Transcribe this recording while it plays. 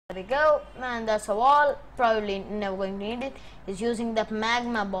There we go, and that's a wall. Probably never going to need it. It's using that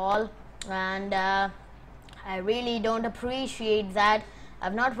magma ball, and I really don't appreciate that.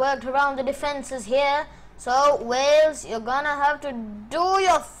 I've not worked around the defenses here. So Wales, you're gonna have to do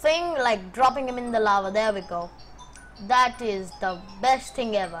your thing, like dropping him in the lava. There we go. That is the best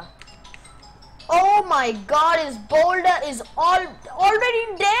thing ever. Oh my god, his boulder is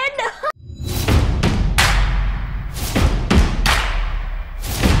already dead.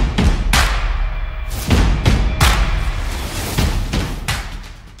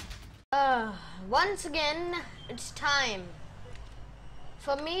 Once again, it's time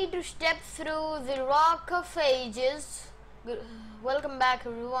for me to step through the Rock of Ages. Welcome back,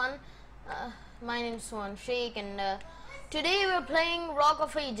 everyone. My name is Suhaan and today we're playing Rock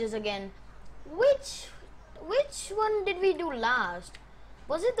of Ages again. Which one did we do last?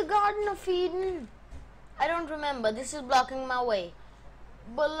 Was it the Garden of Eden? I don't remember. This is blocking my way.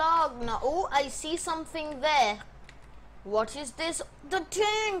 Bologna. Oh, I see something there. What is this? The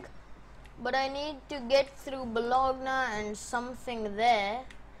tank! But I need to get through Bologna and something there.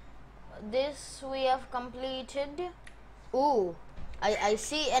 This we have completed. Ooh, I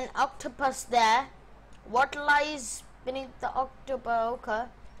see an octopus there. What lies beneath the octopus?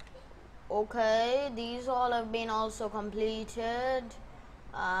 Okay, these all have been also completed.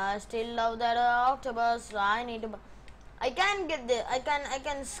 I still love that octopus. I need to. I can get there. I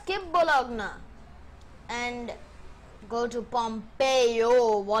can skip Bologna and go to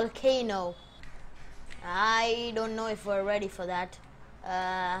Pompeo volcano. I don't know if we're ready for that.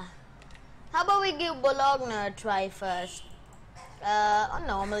 How about we give Bologna a try first? On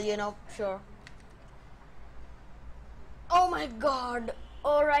normal, you know, sure. Oh my god!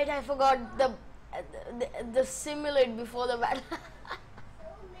 Alright, I forgot the simulate before the battle.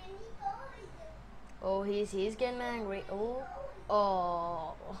 Oh, he's getting angry.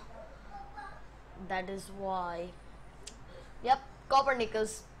 Oh, that is why. Yep,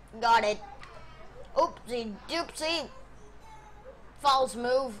 Copernicus. Got it. Oopsie doopsie. False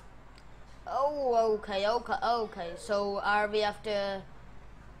move. Oh, okay. So are we after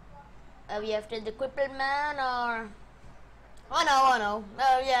the crippled man or? Oh no.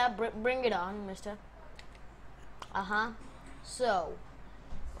 Oh yeah, bring it on, mister. So,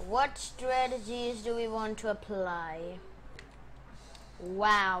 what strategies do we want to apply?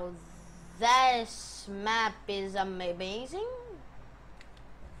 Wow, this map is amazing.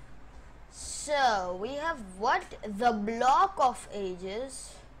 So we have what? The Block of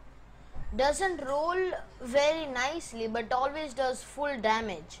Ages doesn't roll very nicely, but always does full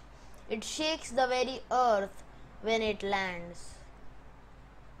damage. It shakes the very earth when it lands.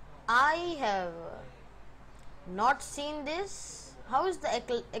 I have not seen this. How is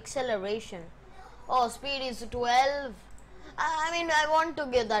the acceleration? Oh, speed is 12. I mean, I want to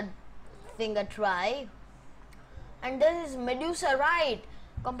give that thing a try. And this is Medusa, right?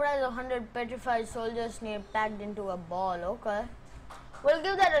 Comprised of 100 petrified soldiers packed into a ball. Okay. We'll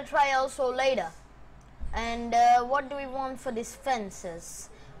give that a try also later. And what do we want for these fences?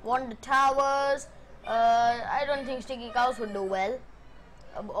 Want the towers? I don't think sticky cows would do well.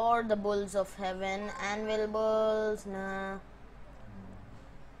 Or the bulls of heaven. Anvil bulls, nah.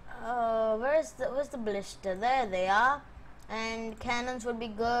 Where's the blister? There they are. And cannons would be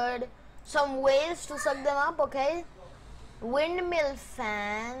good. Some whales to suck them up, okay. Windmill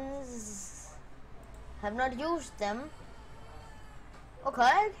fans. Have not used them.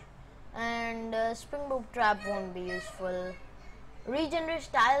 Okay. And springboard trap won't be useful. Regenerate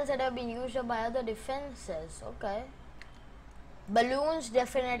styles that have been used up by other defenses. Okay. Balloons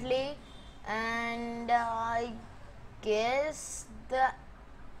definitely. And I guess the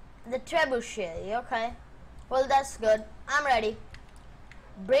trebuchet. Okay. Well, that's good. I'm ready.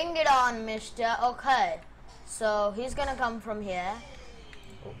 Bring it on, mister. Okay. So he's gonna come from here.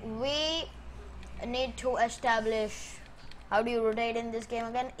 We need to establish. How do you rotate in this game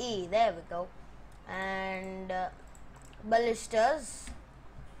again? E. There we go. And ballistas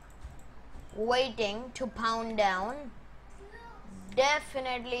waiting to pound down.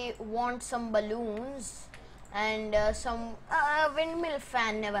 Definitely want some balloons and some windmill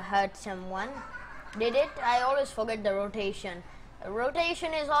fan never hurt someone, did it? I always forget the rotation.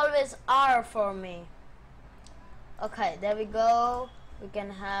 Rotation is always R for me. Okay, there we go. We can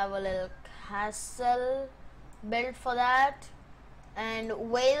have a little castle built for that. And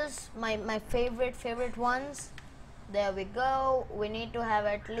whales, my favorite ones. There we go. We need to have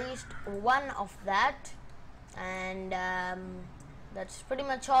at least one of that. And that's pretty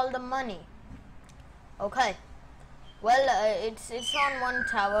much all the money. Okay. Well, it's on one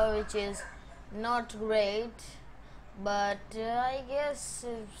tower, which is not great. but I guess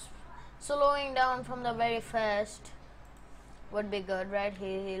slowing down from the very first would be good, right?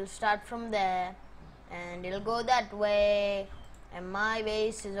 He'll start from there and he'll go that way, and my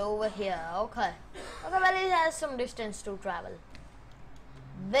base is over here. Okay, well, he has some distance to travel.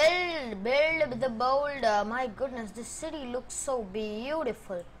 Build the boulder. My goodness, this city looks so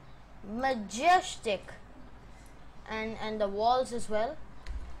beautiful, majestic, and the walls as well.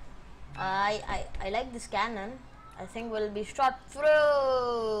 I like this cannon. I think we'll be shot through.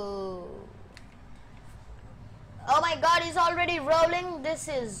 Oh my god, he's already rolling. This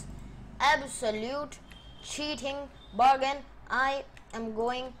is absolute cheating bargain. I am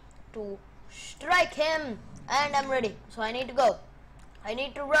going to strike him, and I'm ready. So I need to go. I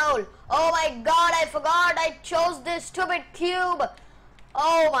need to roll. Oh my god, I forgot I chose this stupid cube.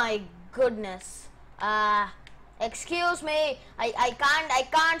 Oh my goodness. Excuse me. I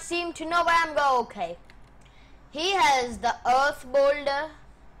can't seem to know where I'm going. Okay. He has the earth boulder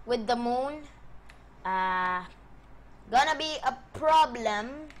with the moon. Gonna be a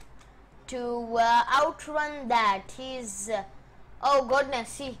problem to outrun that. He's oh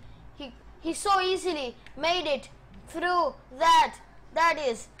goodness, he so easily made it through that. That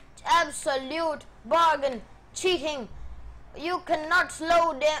is absolute bargain cheating. You cannot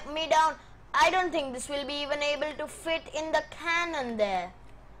slow me down. I don't think this will be even able to fit in the cannon there.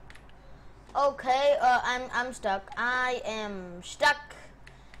 Okay, I'm stuck. I am stuck.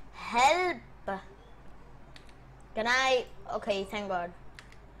 Help. Can I? Okay, thank God.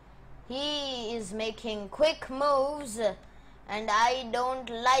 He is making quick moves and I don't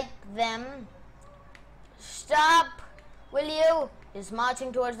like them. Stop, will you? He's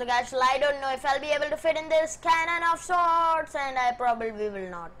marching towards the castle. I don't know if I'll be able to fit in this cannon of sorts, and I probably will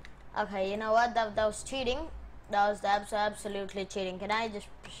not. Okay, you know what? That was cheating. That was absolutely cheating. Can I just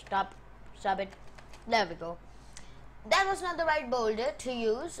stop it? There we go. That was not the right boulder to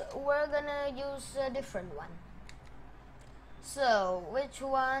use. We're gonna use a different one. So, which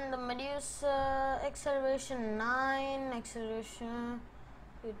one? The Medusa, acceleration 9, acceleration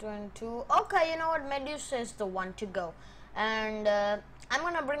 22. Okay, you know what? Medusa is the one to go. And I'm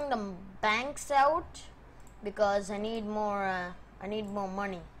gonna bring the banks out because I need more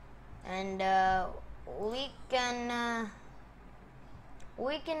money. And we can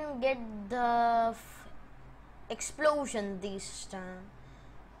get the explosion this time,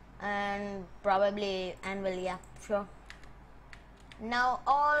 and probably anvil. Yeah, sure. Now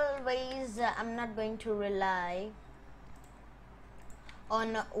always I'm not going to rely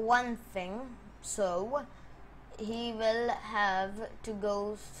on one thing, so he will have to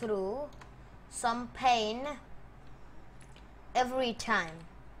go through some pain every time.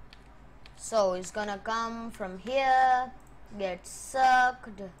 So he's gonna come from here, get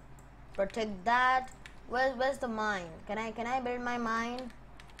sucked, protect that. Where's the mine? Can I build my mine?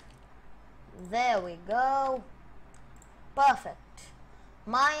 There we go. Perfect.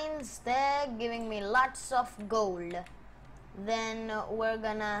 Mines there, giving me lots of gold. Then we're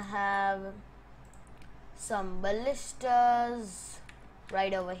gonna have some ballistas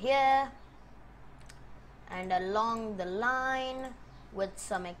right over here and along the line with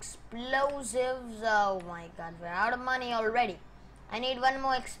some explosives. Oh my god, we're out of money already. I need one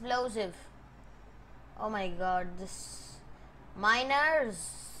more explosive. Oh my god, this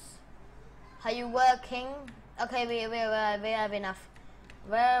miners, are you working? Okay, we have enough.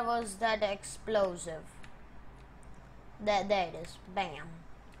 Where was that explosive? There it is. Bam.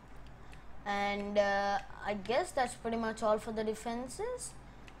 And I guess that's pretty much all for the defenses.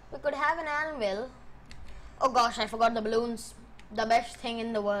 We could have an anvil. Oh gosh, I forgot the balloons. The best thing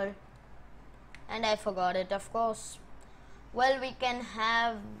in the world. And I forgot it, of course. Well, we can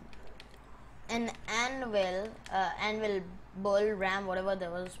have an anvil, anvil bull, ram, whatever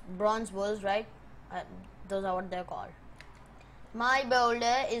there was. Bronze bulls, right? Those are what they're called. My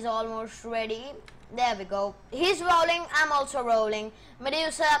boulder is almost ready. There we go. He's rolling. I'm also rolling.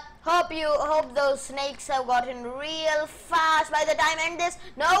 Medusa, hope those snakes have gotten real fast by the time I end this.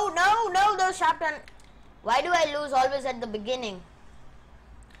 No, those sharp turn. Why do I lose always at the beginning?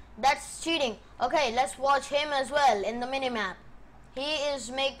 That's cheating. Okay, let's watch him as well in the minimap. He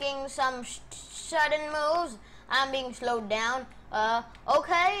is making some sudden moves. I'm being slowed down.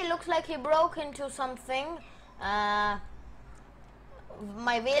 Okay, looks like he broke into something.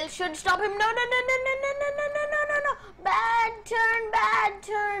 My veil should stop him. No. Bad turn.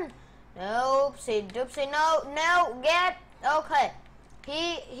 Oopsie, no, get. Okay.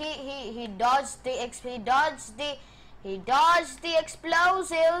 He dodged the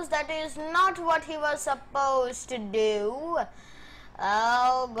explosives. That is not what he was supposed to do.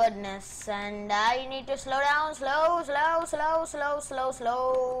 Oh goodness, and I need to slow down, slow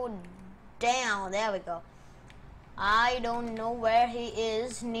down. There we go. I don't know where he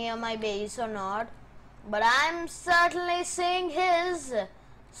is near my base or not, but I'm certainly seeing his.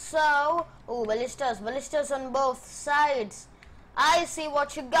 So, oh, ballistas on both sides. I see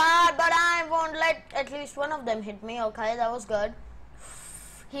what you got, but I won't let at least one of them hit me. Okay, that was good.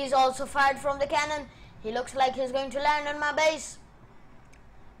 He's also fired from the cannon. He looks like he's going to land on my base.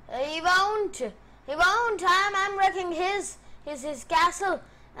 He won't. He won't. I'm wrecking his castle.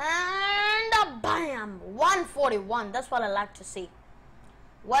 And bam! 141. That's what I like to see.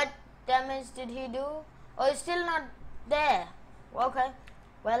 What damage did he do? Oh, he's still not there. Okay.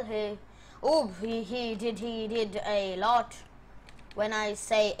 Well, he did a lot. When I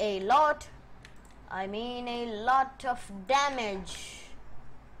say a lot, I mean a lot of damage.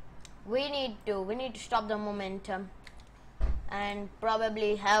 We need to stop the momentum and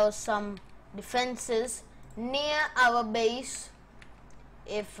probably have some defenses near our base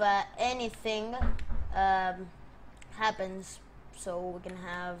if anything happens, so we can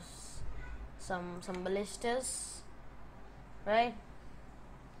have some ballistas, right?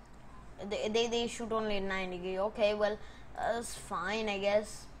 They shoot only 90. Okay, well, that's fine, I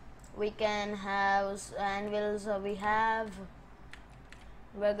guess. We can have anvils.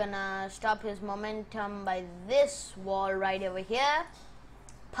 We're gonna stop his momentum by this wall right over here.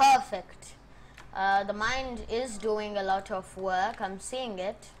 Perfect. The mind is doing a lot of work. I'm seeing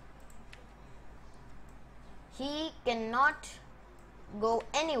it. He cannot go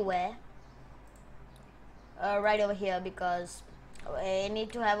anywhere right over here because I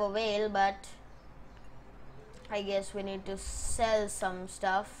need to have a whale, but I guess we need to sell some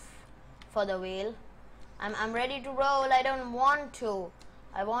stuff for the whale. I'm ready to roll. I don't want to.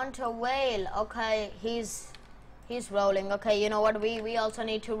 I want a whale. Okay, he's rolling. Okay, you know what? We also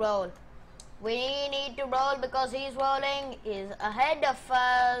need to roll. We need to roll because he's rolling. He's ahead of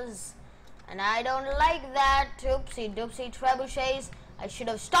us, and I don't like that. Oopsie doopsie trebuchets. I should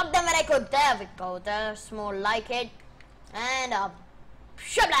have stopped them when I could. There we go. That's more like it. And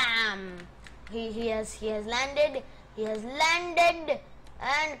shablam! He has landed. He has landed.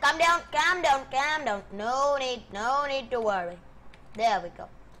 And calm down. No need to worry. There we go.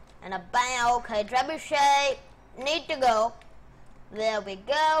 And a bang. Okay, trebuchet need to go. There we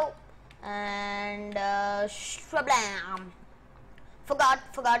go. And shablam. Forgot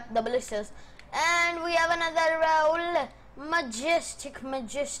the ballistas. And we have another roll. Majestic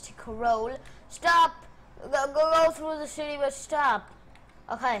roll. Stop. Go through the city, but stop.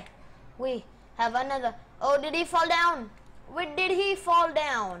 Okay. We have another. Oh, did he fall down? Did he fall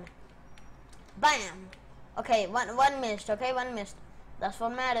down? Bam. Okay, one missed. Okay, one missed. That's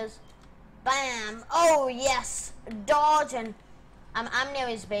what matters. Bam. Oh yes. Dodge, and I'm near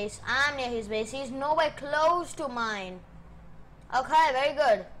his base. He's nowhere close to mine. Okay, very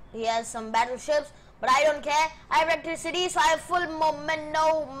good. He has some battleships, but I don't care. I wrecked his city, so I have full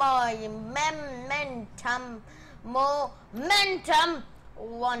momentum.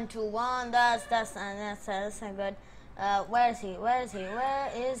 1-1. That's not good. Where is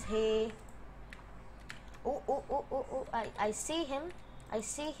he? Oh, I see him.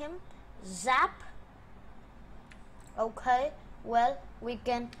 Zap. Okay, well, we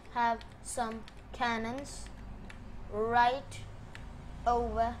can have some cannons right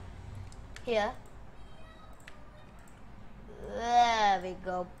over here. There we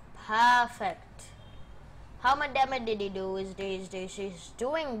go. Perfect. How much damage did he do? He's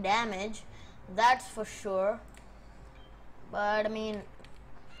doing damage, that's for sure. But I mean,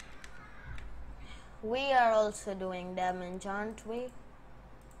 we are also doing damage, aren't we?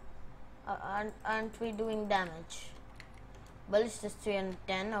 Aren't we doing damage? Ballistas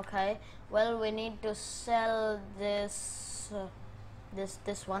 310. Okay. Well, we need to sell this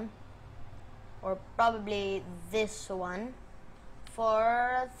this one, or probably this one,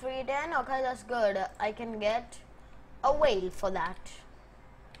 for 310. Okay, that's good. I can get a whale for that.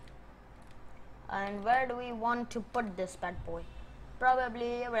 And where do we want to put this bad boy?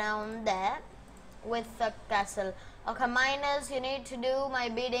 Probably around there with the castle. Okay, miners, you need to do my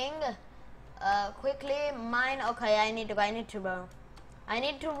bidding. Quickly, mine. Okay, I need to roll. I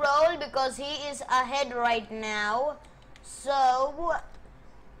need to roll because he is ahead right now. So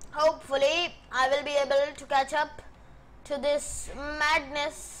hopefully I will be able to catch up to this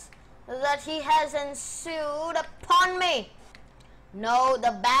madness that he has ensued upon me. No,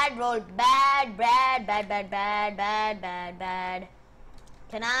 the bad roll. Bad.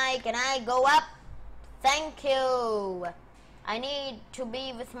 Can I go up? Thank you. I need to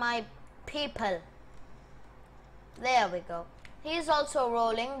be with my people. There we go. He's also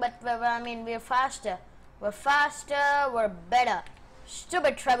rolling, but we're faster. We're faster, we're better.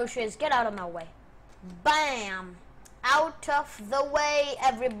 Stupid trebuchets, get out of my way. Bam! Out of the way,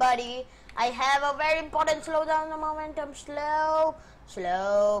 everybody. I have a very important slow down the momentum. Slow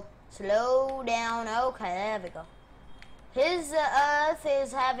down. Okay, there we go. His Earth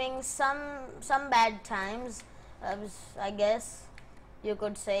is having some bad times, I guess you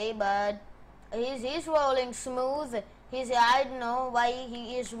could say, but he's rolling smooth. I don't know why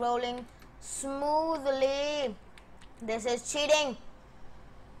he is rolling smoothly. This is cheating.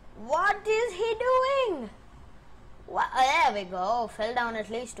 What is he doing? There we go. Fell down at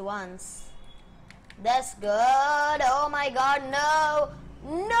least once. That's good. Oh my god, no.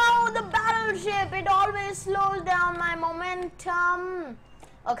 No, the battleship. It always slows down my momentum.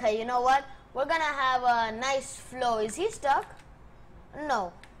 Okay, you know what? We're gonna have a nice flow. Is he stuck?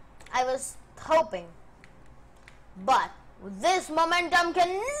 No. I was hoping. But this momentum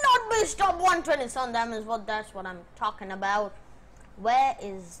cannot be stopped. 127 damage. That's what I'm talking about. Where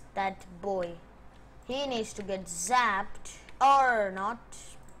is that boy? He needs to get zapped or not.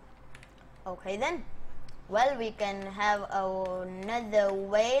 Okay then. Well, we can have another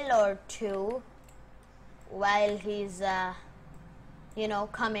whale or two while he's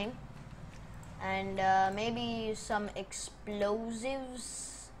coming, and maybe some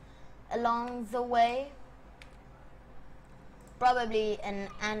explosives along the way. Probably an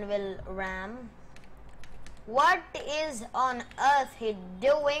anvil ram. What is on earth he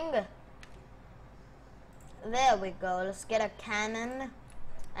doing? There we go. Let's get a cannon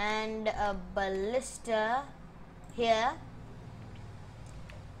and a ballista here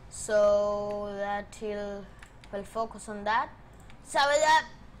so that he'll focus on that. So that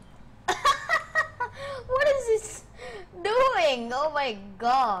what is this doing? Oh my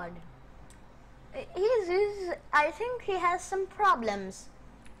god. I think he has some problems.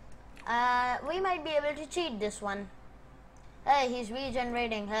 We might be able to cheat this one. Hey, he's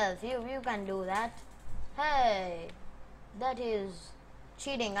regenerating health. You can do that. Hey, that is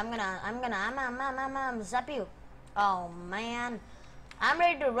cheating. I'm gonna zap you. Oh man, I'm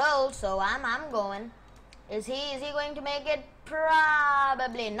ready to roll, so I'm going. Is he going to make it?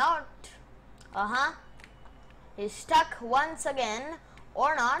 Probably not. He's stuck once again,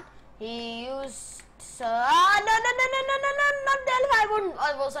 or not. He used no, not Delphi.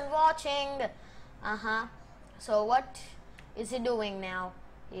 I wasn't watching. So what is he doing now?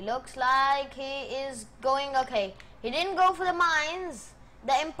 He looks like he is going okay. He didn't go for the mines,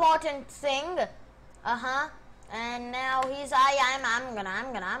 the important thing. And now I'm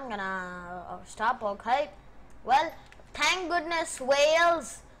gonna stop. Okay. Well, thank goodness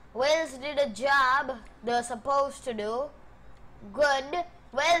whales did a job they're supposed to do. Good.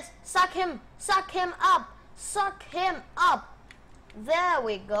 Whales, suck him up. There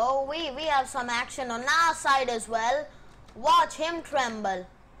we go. We have some action on our side as well. Watch him tremble.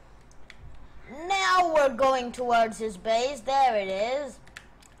 Now we're going towards his base. There it is.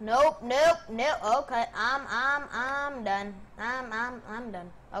 Nope. Okay, I'm done. I'm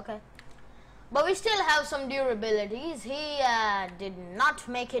done. Okay. But we still have some durabilities. He did not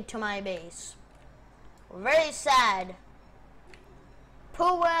make it to my base. Very sad.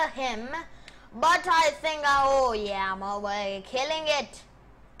 Poor him. But I think, oh yeah, I'm away. Killing it.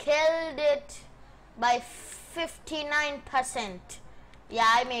 Killed it by 59%. Yeah,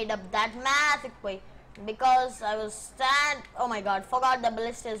 I made up that math equation because I was sad. Oh my god, forgot the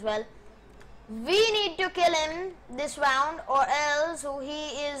ballista as well. We need to kill him this round, or else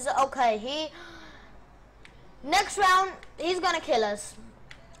he is okay. Next round he's gonna kill us.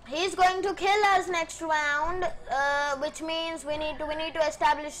 He's going to kill us next round, which means we need to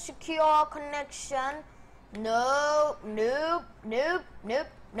establish secure connection. No.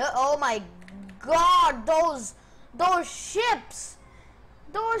 Oh my god, those ships.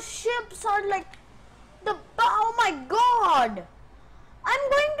 Those ships are like oh my god. I'm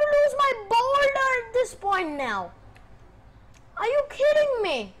going to lose my boulder at this point now. Are you kidding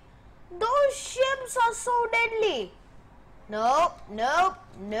me? Those ships are so deadly. Nope. No.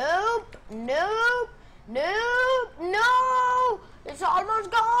 It's almost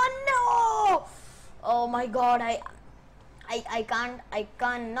gone. No. Oh my god, I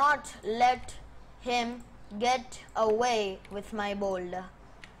cannot let him get away with my boulder.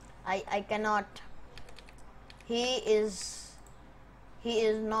 I cannot. He is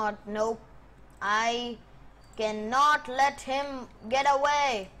not. Nope. I cannot let him get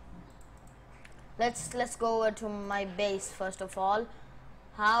away. Let's go over to my base first of all.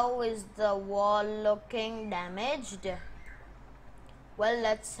 How is the wall looking? Damaged. Well,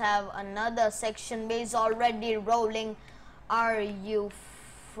 let's have another section base already rolling Are you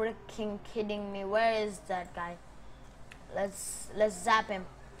freaking kidding me? Where is that guy? Let's zap him.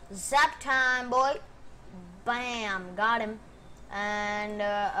 Zap time, boy. Bam, got him. And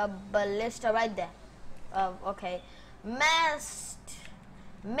a ballista right there. Okay. Missed.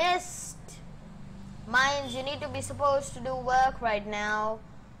 Mines, you need to be supposed to do work right now.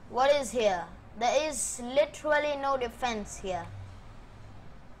 What is here? There is literally no defense here.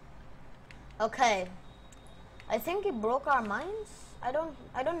 Okay. I think he broke our mines. I don't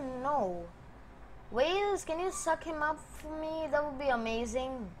know. Wales, can you suck him up for me? That would be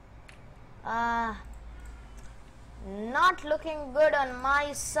amazing. Not looking good on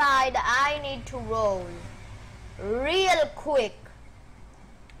my side. I need to roll real quick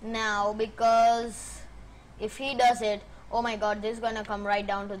now, because if he does it, oh my god, this is gonna come right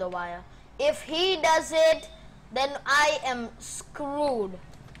down to the wire. If he does it, then I am screwed.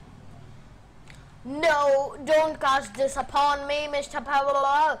 No, don't cast this upon me, Mr.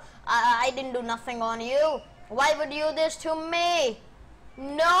 Pavlov. I didn't do nothing on you. Why would you do this to me?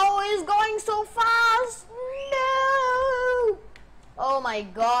 No, he's going so fast. No. Oh my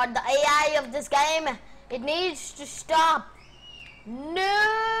god, the AI of this game, it needs to stop.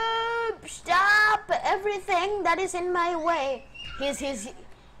 No, stop everything that is in my way. He's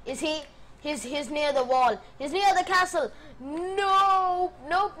near the wall. He's near the castle. Nope.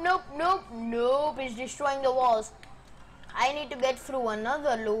 He's destroying the walls. I need to get through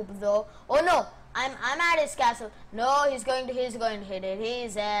another loop though. Oh no, I'm at his castle. No, he's going to hit it.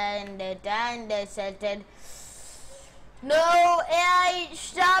 He's ended and settled. No, AI,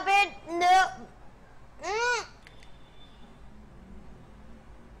 stop it. No.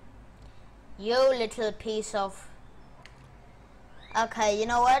 You little piece of. Okay, you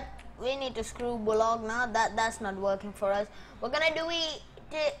know what? We need to screw Bulldog now. That's not working for us. We're gonna do it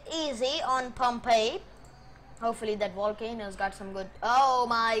easy on Pompeii. Hopefully that volcano's got some good. Oh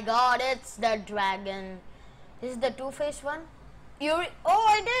my god, it's the dragon. This is the two-faced one. Oh,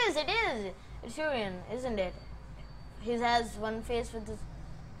 it is. It's Urian, isn't it? He has one face with this.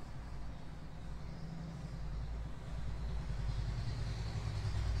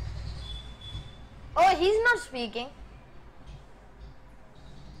 Oh, he's not speaking.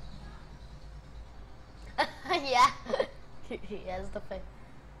 Yeah, he has the face.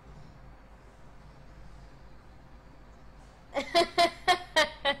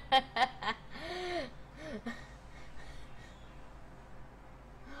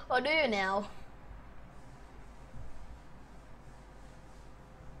 Or do you now?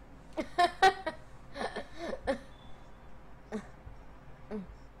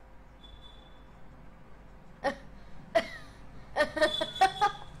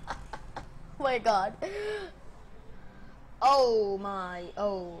 Oh my god. Oh my,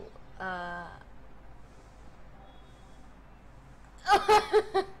 oh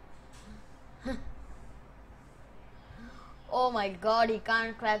my god, he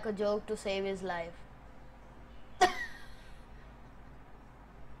can't crack a joke to save his life.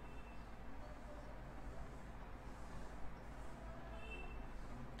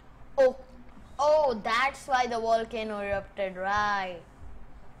 Oh, that's why the volcano erupted, right?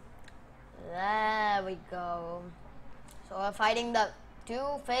 There we go. So we're fighting the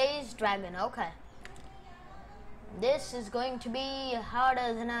two-faced dragon. Okay. This is going to be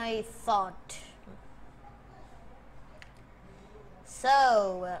harder than I thought.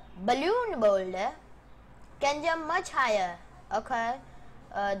 So, balloon boulder can jump much higher. Okay.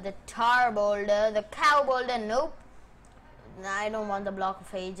 The tar boulder, the cow boulder, nope. I don't want the block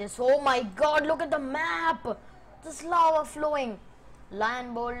of ages. Oh my god, look at the map. There's lava flowing.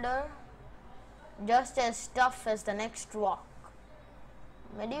 Lion boulder, just as tough as the next rock.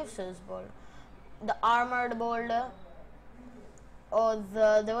 Medusa's boulder. The armored boulder. Oh,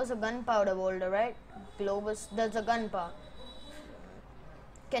 there was a gunpowder boulder, right? Globus. There's a gunpowder.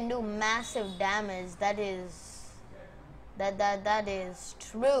 Can do massive damage. That is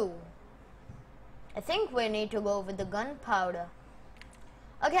true. I think we need to go with the gunpowder.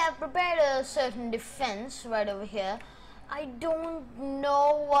 Okay, I've prepared a certain defense right over here. I don't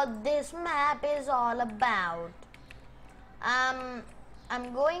know what this map is all about. I'm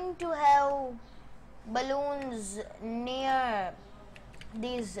going to have balloons near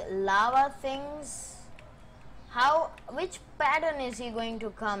these lava things. Which pattern is he going to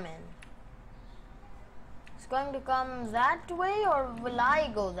come in? It's going to come that way, or will I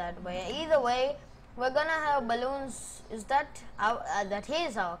go that way? Either way, we're gonna have balloons. Is that that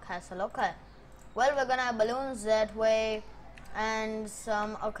is our castle? Okay. Well, we're gonna have balloons that way, and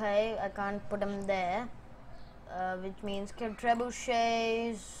some. Okay, I can't put them there, which means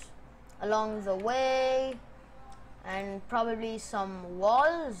trebuchets along the way. and probably some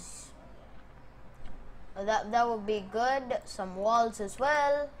walls. That would be good. Some walls as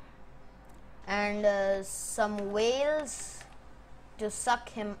well, and some whales to suck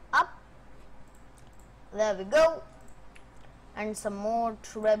him up. There we go. And some more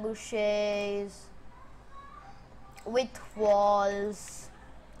trebuchets with walls.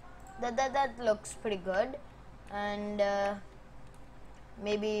 That looks pretty good. And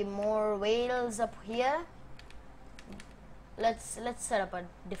maybe more whales up here. Let's set up a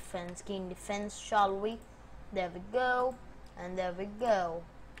keen defense, shall we? There we go, and there we go.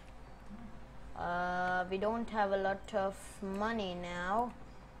 We don't have a lot of money now,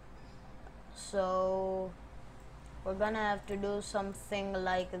 so we're gonna have to do something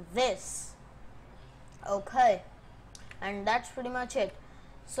like this. Okay, and that's pretty much it.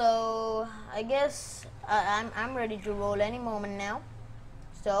 So I guess I'm ready to roll any moment now.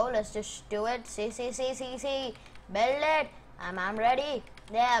 So let's just do it. See, build it. I'm ready.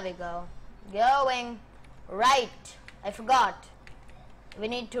 There we go. Going. Right. I forgot. We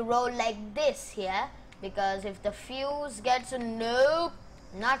need to roll like this here, because if the fuse gets a nope,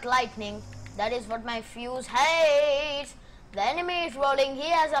 not lightning. That is what my fuse hates. The enemy is rolling. He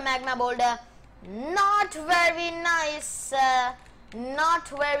has a magma boulder. Not very nice. Not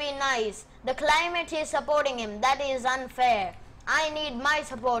very nice. The climate is supporting him. That is unfair. I need my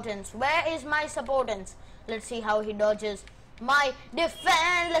supportance. Where is my supportance? Let's see how he dodges my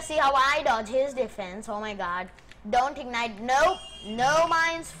defense. Let's see how I dodge his defense. Oh my god. Don't ignite. Nope. No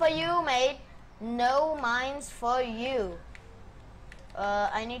mines for you, mate. No mines for you.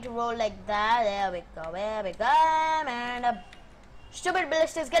 I need to roll like that. There we go. There we go. And stupid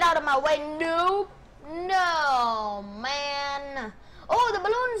ballistas, get out of my way. Nope. No, man. Oh, the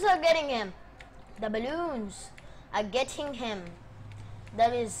balloons are getting him. The balloons are getting him.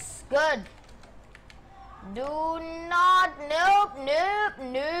 That is good. Do not. Nope.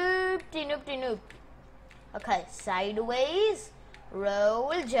 Nope. Okay, sideways.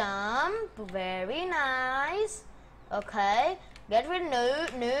 Roll, jump. Very nice. Okay. Get rid.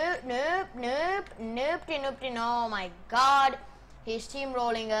 Nope. Oh my god. He's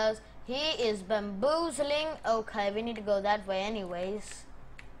steamrolling us. He is bamboozling. Okay, we need to go that way anyways.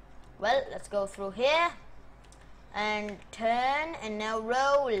 Well, let's go through here. And turn, and now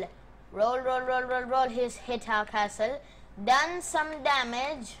roll. Roll. He's hit our castle. Done some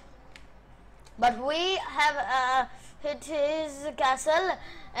damage. But we have hit his castle.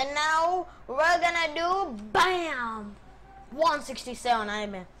 And now we're gonna do BAM! 167. I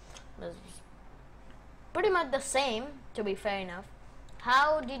mean, pretty much the same, to be fair enough.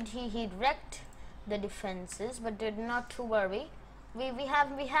 How did he wrecked the defenses? But did not to worry. We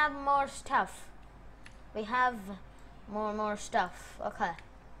have more stuff. We have more stuff. Okay.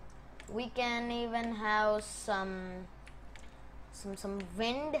 We can even have some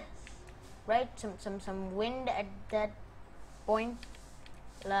wind, right? Some wind at that point,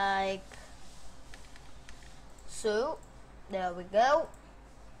 like so. There we go.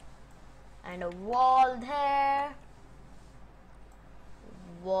 And a wall there.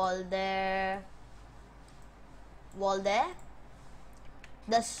 Wall there. Wall there.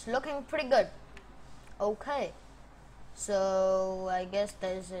 That's looking pretty good. Okay. So I guess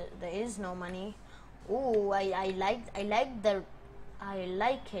there is no money. Ooh, I like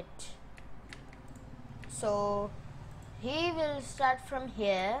it. So he will start from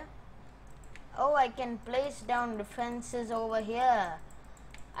here. Oh, I can place down defenses over here.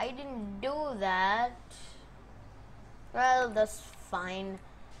 I didn't do that. Well, that's fine.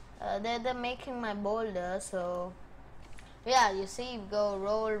 They're making my boulder, so yeah, you see, go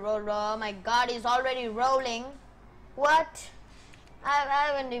roll. Oh my god, he's already rolling. What? I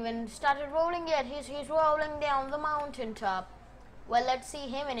haven't even started rolling yet. He's rolling down the mountaintop. Well, let's see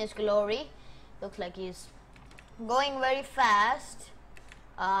him in his glory. Looks like he's going very fast.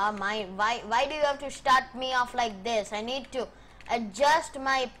 Why do you have to start me off like this? I need to adjust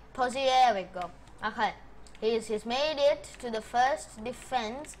my position. There we go. Okay, he's made it to the first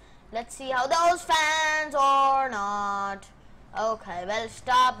defense. Let's see how those fans or not. Okay, well,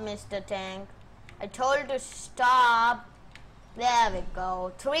 stop, Mr. Tank. I told to stop. There we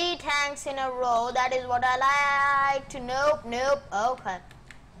go. 3 tanks in a row. That is what I like to. Nope. Okay.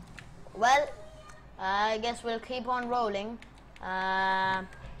 Well, I guess we'll keep on rolling.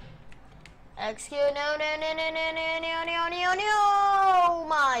 Excuse no. Oh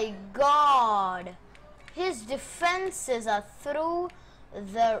my god. His defenses are through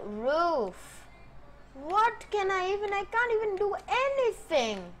the roof. What can I can't even do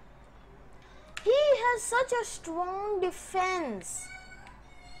anything. He has such a strong defense.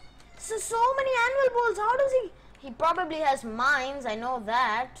 So many anvil bolts. How does He probably has mines, I know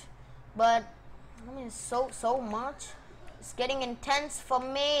that. But I mean, so much. It's getting intense for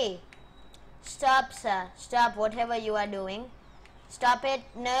me. Stop, sir. Stop whatever you are doing. Stop it.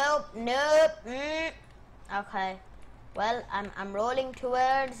 Nope. Nope. Okay. Well, I'm rolling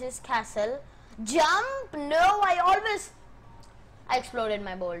towards his castle. Jump! No, I exploded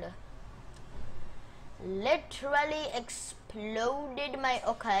my boulder. Literally exploded my...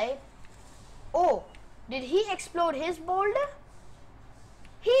 Okay. Oh, did he explode his boulder?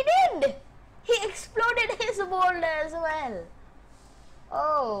 He did! He exploded his boulder as well.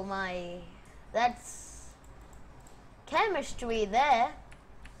 Oh my... That's chemistry there.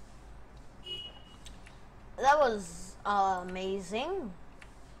 That was amazing.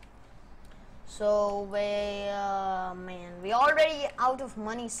 So man, we already out of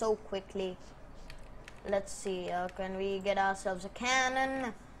money so quickly. Let's see, can we get ourselves a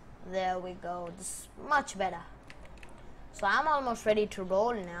cannon? There we go. This is much better. So I'm almost ready to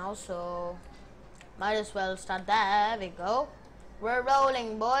roll now, so might as well start that. There we go. We're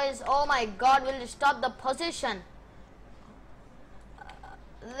rolling, boys. Oh my god, will you stop the position?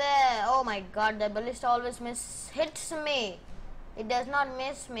 There. Oh my god, the ballista always hits me. It does not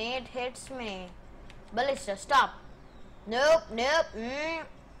miss me, it hits me. Ballista, stop. Nope, nope.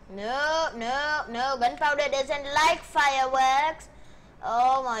 No, no, no. Gunpowder doesn't like fireworks.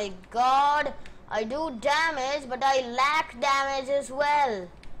 Oh my god. I do damage, but I lack damage as well.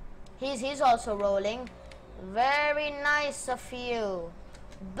 He's also rolling. Very nice of you.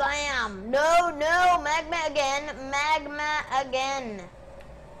 Bam. No, no. Magma again. Magma again.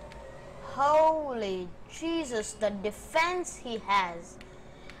 Holy Jesus, the defense he has.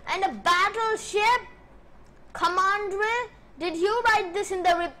 And a battleship? Commander, did you write this in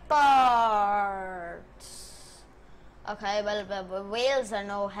the reports? Okay, well, whales are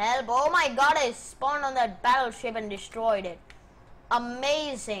no help. Oh my god, I spawned on that battleship and destroyed it.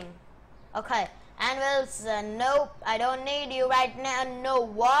 Amazing. Okay, anvils, nope, I don't need you right now. No,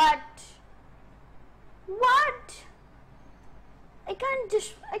 what? What? I can't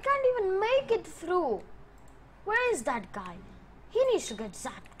even make it through. Where is that guy? He needs to get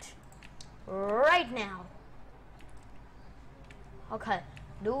zapped right now. Okay,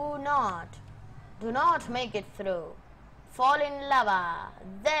 do not make it through. Fall in lava.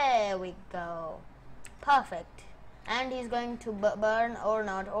 There we go. Perfect. And he's going to burn or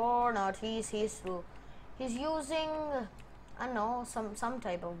not. He's through. He's using, I don't know, some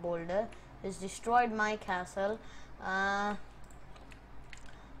type of boulder. He's destroyed my castle.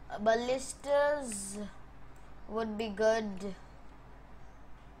 Ballistas would be good.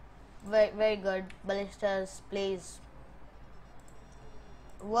 Very, very good. Ballistas, please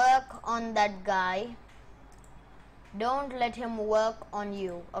work on that guy. Don't let him work on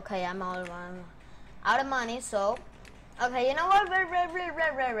you. Okay, I'm out of money, so okay, you know what?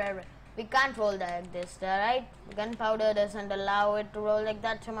 We can't roll like this, alright? Gunpowder doesn't allow it to roll like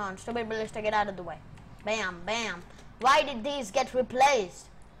that. Come on, stupid ballista, get out of the way. Bam, bam. Why did these get replaced?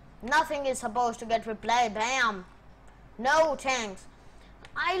 Nothing is supposed to get replaced. Bam. No thanks.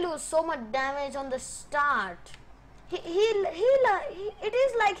 I lose so much damage on the start. It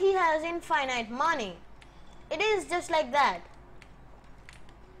is like he has infinite money. It is just like that.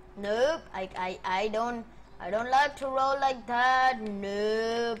 Nope. I don't like to roll like that.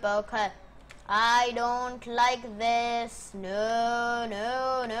 Nope. Okay. I don't like this. No,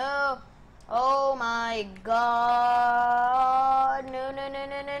 no, no. Oh my god. No, no, no,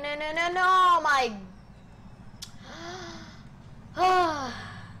 no, no, no, no, no, no. My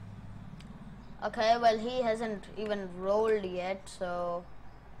okay, well, he hasn't even rolled yet, so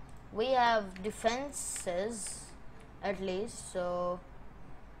we have defenses at least, so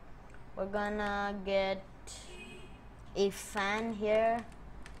we're gonna get a fan here.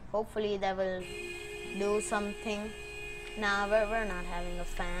 Hopefully that will do something. Nah, we're not having a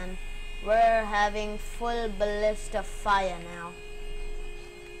fan. We're having full ballista fire now.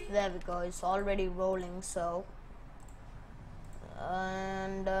 There we go, it's already rolling, so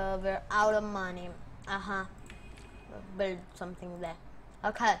and we're out of money. Build something there.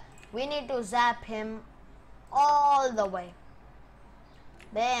 Okay, we need to zap him all the way.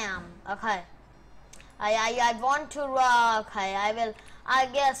 Bam. Okay, I want to roll. Okay, I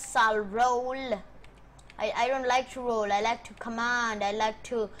guess I'll roll. I don't like to roll. I like to command. I like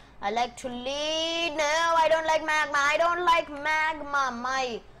to lead. No, I don't like magma. I don't like magma.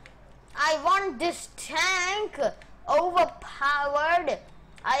 I want this tank overpowered.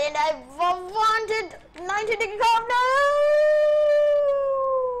 I wanted 90-degree curve. No!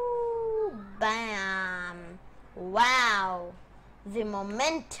 Bam. Wow. The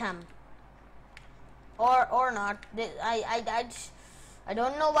momentum. or not. I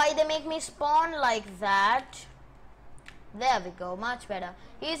don't know why they make me spawn like that. There we go, much better.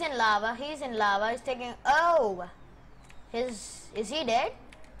 He's in lava, he's in lava, he's taking, oh! Is he dead?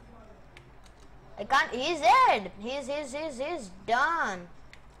 I can't, he's dead! He's done.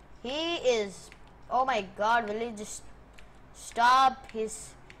 He is, oh my god, will he just stop?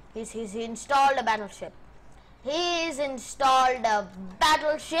 He's installed a battleship. He's installed a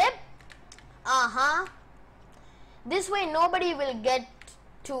battleship. This way nobody will get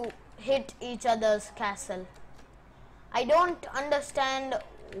to hit each other's castle. I don't understand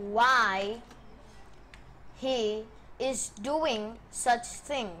why he is doing such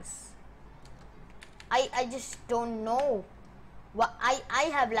things. I just don't know. I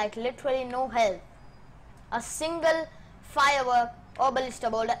have like literally no health. A single firework or ballista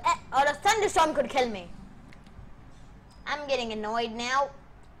boulder or a thunderstorm could kill me. I'm getting annoyed now.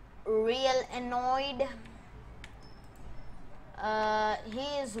 Real annoyed. He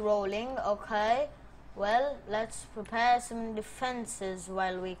is rolling, okay. Well, let's prepare some defenses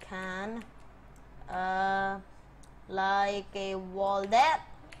while we can. Like a wall there.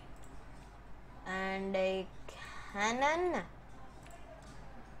 And a cannon.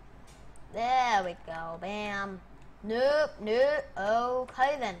 There we go, bam. Nope.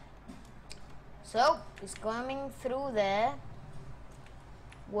 Okay then. So, he's coming through there.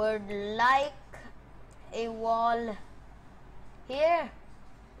 Would like a wall here.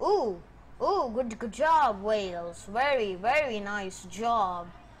 Ooh, good job, Wales. Very nice job.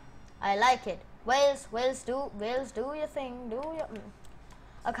 I like it. Wales, do your thing.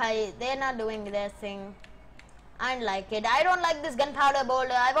 Okay, they're not doing their thing. I don't like it. I don't like this gunpowder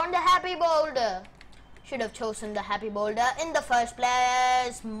boulder. I want the happy boulder. Should have chosen the happy boulder in the first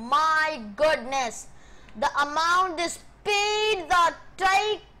place. My goodness. The amount, the speed that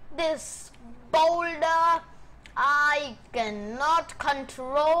take this boulder. I cannot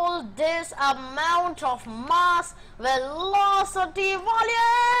control this amount of mass velocity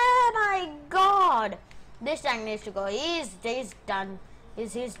volume. My god. This tank needs to go. He's done.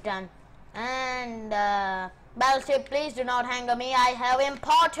 He's done. And battleship, please do not hang on me. I have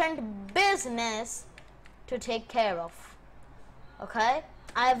important business to take care of. Okay,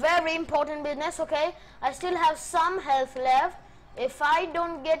 I have very important business. Okay, I still have some health left. If I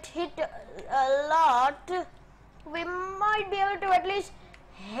don't get hit a lot, we might be able to at least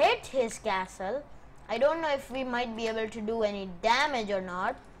hit his castle. I don't know if we might be able to do any damage or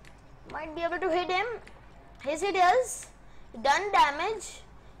not. Might be able to hit him. Yes, he does. Done damage.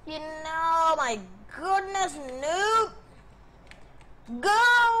 You know, my goodness, nope.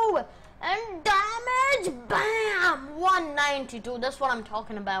 Go! And damage, bam! 192, that's what I'm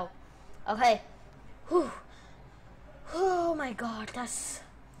talking about. Okay. Whew. Oh my god,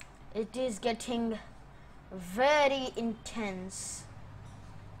 it is getting very intense.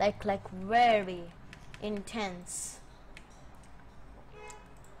 Like very intense.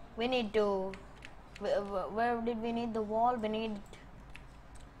 We need to, where did we need the wall? We need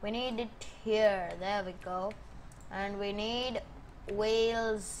it here. There we go. And we need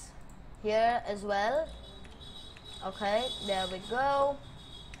Wales here as well. Okay, there we go.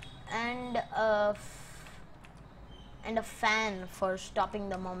 And a fan for stopping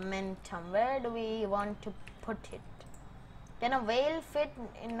the momentum. Where do we want to put it? Can a whale fit?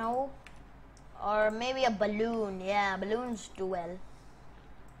 You know, or maybe a balloon. Yeah, balloons do well.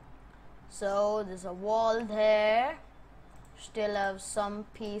 So there's a wall there. Still have some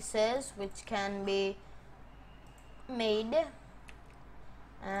pieces which can be made,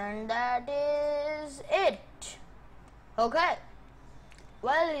 and that is it. Okay,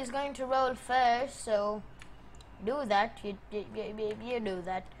 well, he's going to roll first, so do that. You do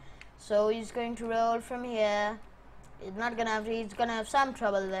that. So he's going to roll from here. He's gonna have some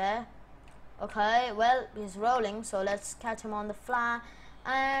trouble there. Okay, well, he's rolling, so let's catch him on the fly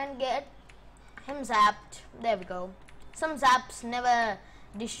and get him zapped. There we go. Some zaps never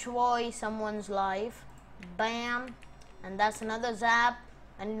destroy someone's life. Bam. And that's another zap.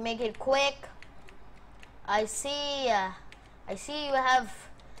 And make it quick. I see you have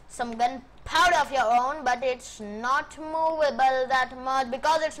some gunpowder of your own, but it's not movable that much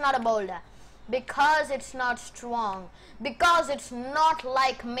because it's not a boulder. Because it's not strong. Because it's not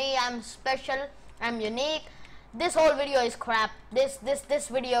like me. I'm special. I'm unique. This whole video is crap. This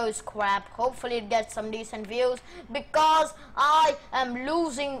video is crap. Hopefully it gets some decent views because I am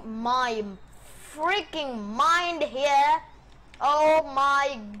losing my freaking mind here. Oh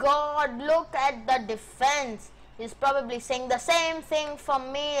my god, look at the defense. He's probably saying the same thing for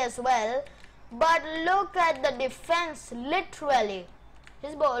me as well. But look at the defense, literally.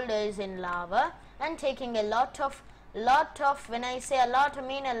 His boulder is in lava and taking a lot of, when I say a lot, I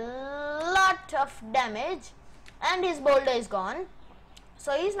mean a lot of damage. And his boulder is gone,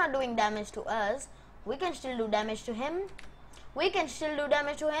 so he's not doing damage to us. We can still do damage to him. We can still do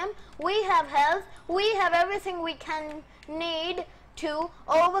damage to him. We have health. We have everything we can need to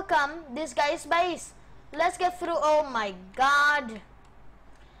overcome this guy's base. Let's get through. Oh my god.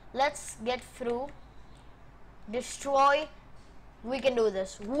 Let's get through. Destroy. We can do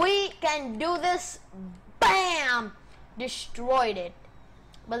this. We can do this. Bam! Destroyed it.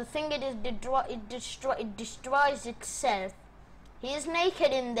 But the thing it destroys itself. He is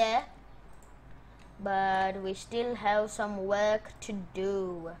naked in there. But we still have some work to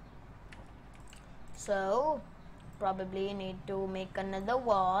do. So probably need to make another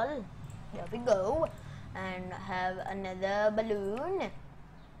wall. There we go. And have another balloon.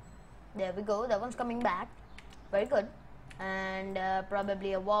 There we go. That one's coming back. Very good. And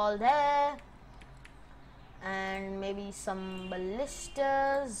probably a wall there. And maybe some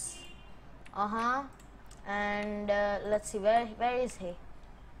ballistas. And let's see, where is he?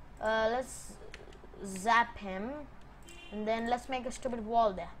 Let's zap him, and then let's make a stupid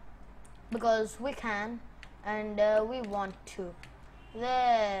wall there, because we can, and we want to.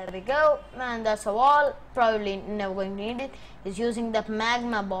 There we go, and that's a wall. Probably never going to need it. He's using the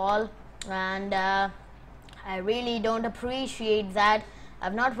magma ball, and I really don't appreciate that.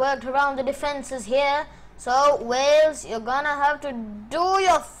 I've not worked around the defenses here. So whales, you're gonna have to do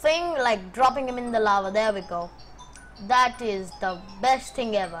your thing, like dropping him in the lava. There we go. That is the best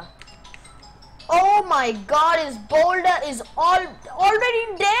thing ever. Oh my god, his boulder is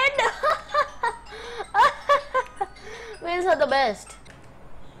already dead. Whales are the best.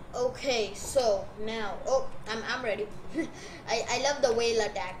 Okay, so now, I'm ready. I love the whale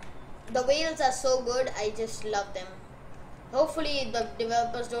attack. The whales are so good, I just love them. Hopefully the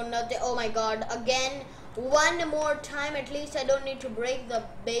developers don't know that. Oh my god, again, one more time at least. I don't need to break the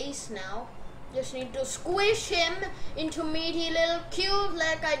base now. Just need to squish him into meaty little cubes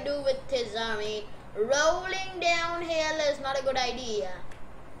like I do with his army. Rolling downhill is not a good idea.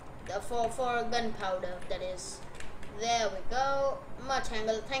 For gunpowder, that is. There we go. Much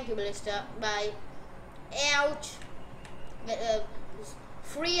angle. Thank you, Ballista. Bye. Ouch.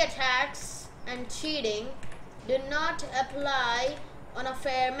 Free attacks and cheating do not apply on a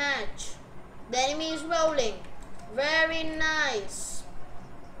fair match. The enemy is rolling. Very nice.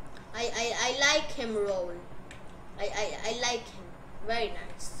 I like him roll. I like him. Very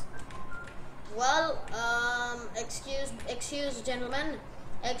nice. Well, excuse gentlemen.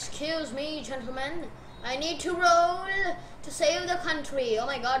 Excuse me, gentlemen. I need to roll to save the country. Oh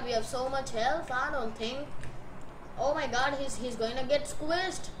my god, we have so much health. I don't think. Oh my god, he's going to get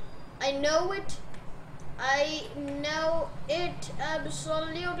squished. I know it. I know it.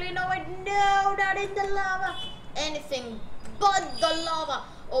 Absolutely know it. No, not in the lava. Anything but the lava.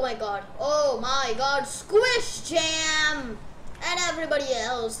 Oh my god. Oh my god. Squish jam. And everybody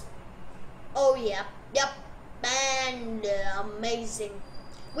else. Oh yeah. Yep. And amazing.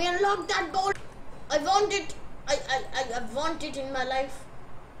 We unlocked that boat. I want it. I want it in my life.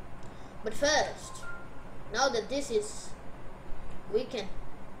 But first, now that this is, we can.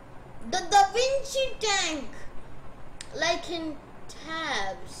 The Da Vinci tank, like in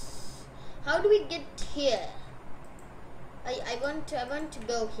tabs. How do we get here? I want to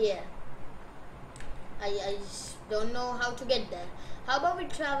go here. I just don't know how to get there. How about we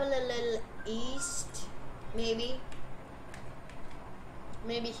travel a little east? Maybe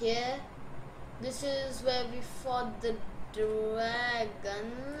here. This is where we fought the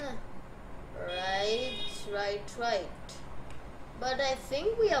dragon. Right. But I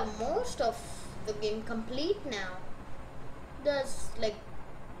think we have most of the game complete now. There's like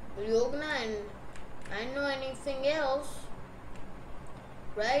Ryogna and I don't know anything else.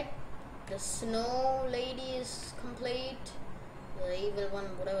 Right? The snow lady is complete. The evil one,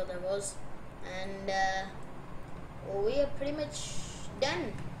 whatever that was. And we are pretty much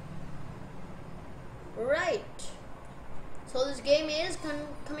done. Right. So this game is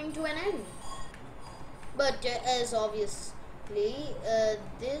coming to an end. But as obvious,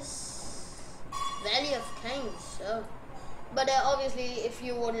 this Valley of Kings. But obviously, if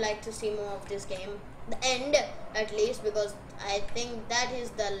you would like to see more of this game, the end at least, because I think that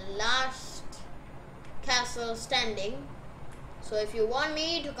is the last castle standing. So if you want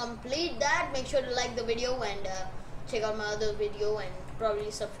me to complete that, make sure to like the video and check out my other video and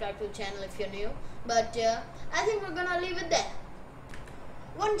probably subscribe to the channel if you're new. But I think we're gonna leave it there.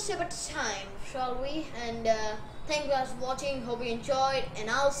 One step at a time, shall we? And thank you guys for watching. Hope you enjoyed, and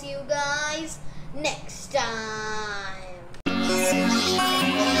I'll see you guys next time.